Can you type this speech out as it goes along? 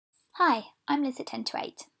Hi, I'm Liz at 10 to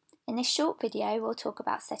 8. In this short video, we'll talk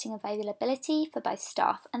about setting availability for both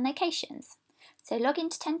staff and locations. So log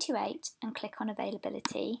into 10 to 8 and click on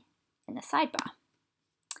Availability in the sidebar.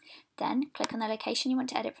 Then click on the location you want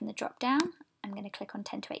to edit from the drop-down. I'm going to click on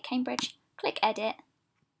 10 to 8 Cambridge, click Edit,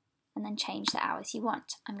 and then change the hours you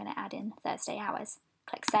want. I'm going to add in Thursday hours.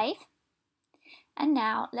 Click Save. And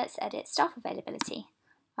now let's edit staff availability.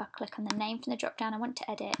 I'll click on the name from the drop-down I want to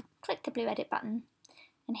edit, click the blue Edit button,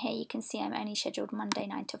 and here you can see I'm only scheduled Monday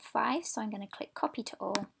 9 to 5, so I'm going to click Copy to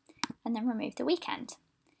All and then remove the weekend.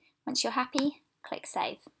 Once you're happy, click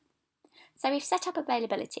Save. So we've set up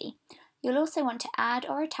availability. You'll also want to add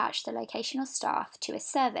or attach the location or staff to a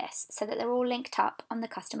service so that they're all linked up on the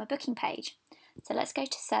customer booking page. So let's go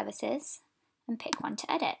to Services and pick one to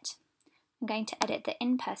edit. I'm going to edit the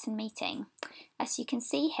in-person meeting. As you can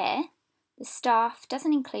see here, the staff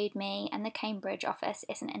doesn't include me and the Cambridge office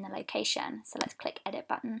isn't in the location. So let's click Edit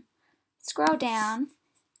button. Scroll down,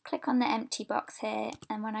 click on the empty box here,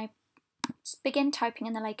 and when I begin typing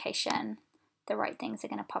in the location, the right things are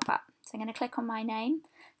going to pop up. So I'm going to click on my name.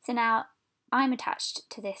 So now I'm attached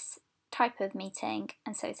to this type of meeting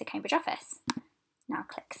and so is the Cambridge office. Now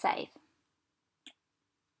click Save.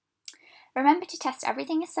 Remember to test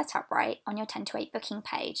everything is set up right on your 10 to 8 booking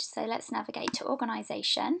page. So let's navigate to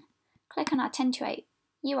Organisation. Click on our 10 to 8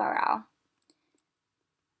 URL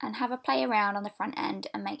and have a play around on the front end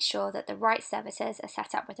and make sure that the right services are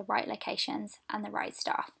set up with the right locations and the right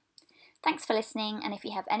staff. Thanks for listening, and if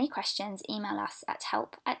you have any questions, email us at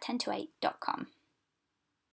help@10to8.com.